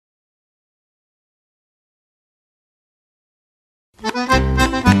When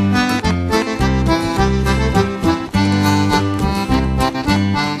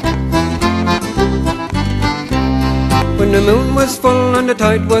the moon was full and the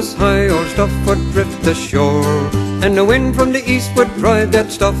tide was high, our stuff would drift ashore, and the wind from the east would drive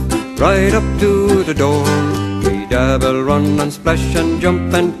that stuff right up to the door. We dabble, run and splash and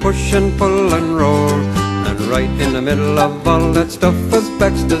jump and push and pull and roar, and right in the middle of all that stuff was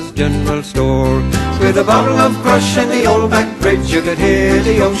Baxter's General Store. With a bottle of crush in the old back bridge, you could hear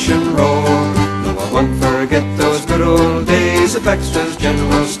the ocean roar. No, I won't forget those good old days at Baxter's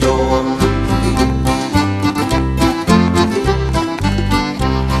General Store.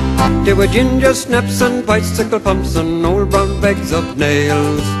 There were ginger snaps and bicycle pumps and old brown bags of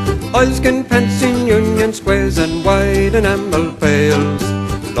nails, oilskin pants in union squares and wide enamel pails,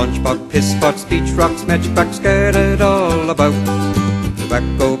 lunchbox, piss pots, beach rocks, matchbacks scattered all about,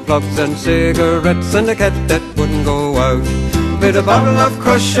 tobacco plugs and cigarettes and a cat that wouldn't go out. With a bottle of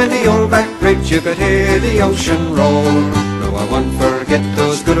crush in the old back bridge, you could hear the ocean roar. No, I won't forget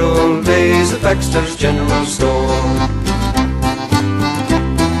those good old days at Baxter's General Store.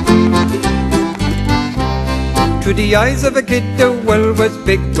 To the eyes of a kid, the world was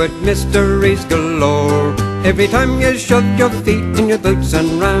big with mysteries galore. Every time you shoved your feet in your boots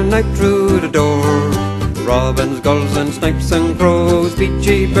and ran out through the door, robins, gulls and snipes and crows,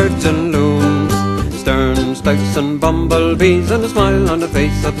 beachy birds and loons, stern stoats and bumblebees, and a smile on the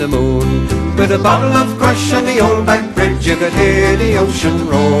face of the moon. With a bottle of crush on the old back bridge, you could hear the ocean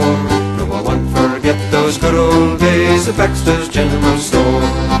roar. No, I won't forget those good old days at Baxter's General Store.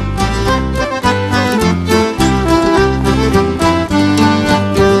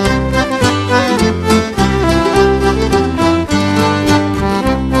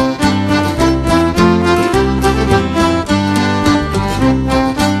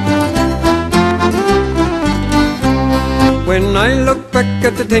 When I look back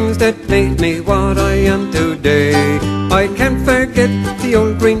at the things that made me what I am today, I can't forget the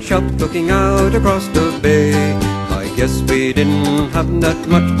old green shop looking out across the bay. I guess we didn't have that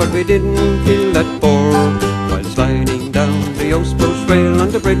much, but we didn't feel that bored while sliding down the old spruce rail on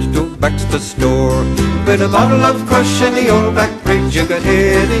the bridge to Baxter's Store. With a bottle of crush in the old back bridge, you could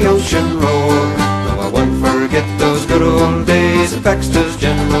hear the ocean roar. No, I won't forget those good old days at Baxter's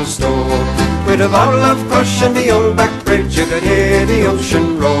General Store. With a bottle of crush in the old back bridge, you could hear the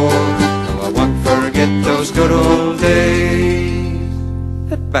ocean roar. No, I won't forget those good old days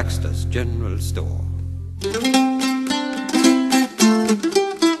at Baxter's General Store.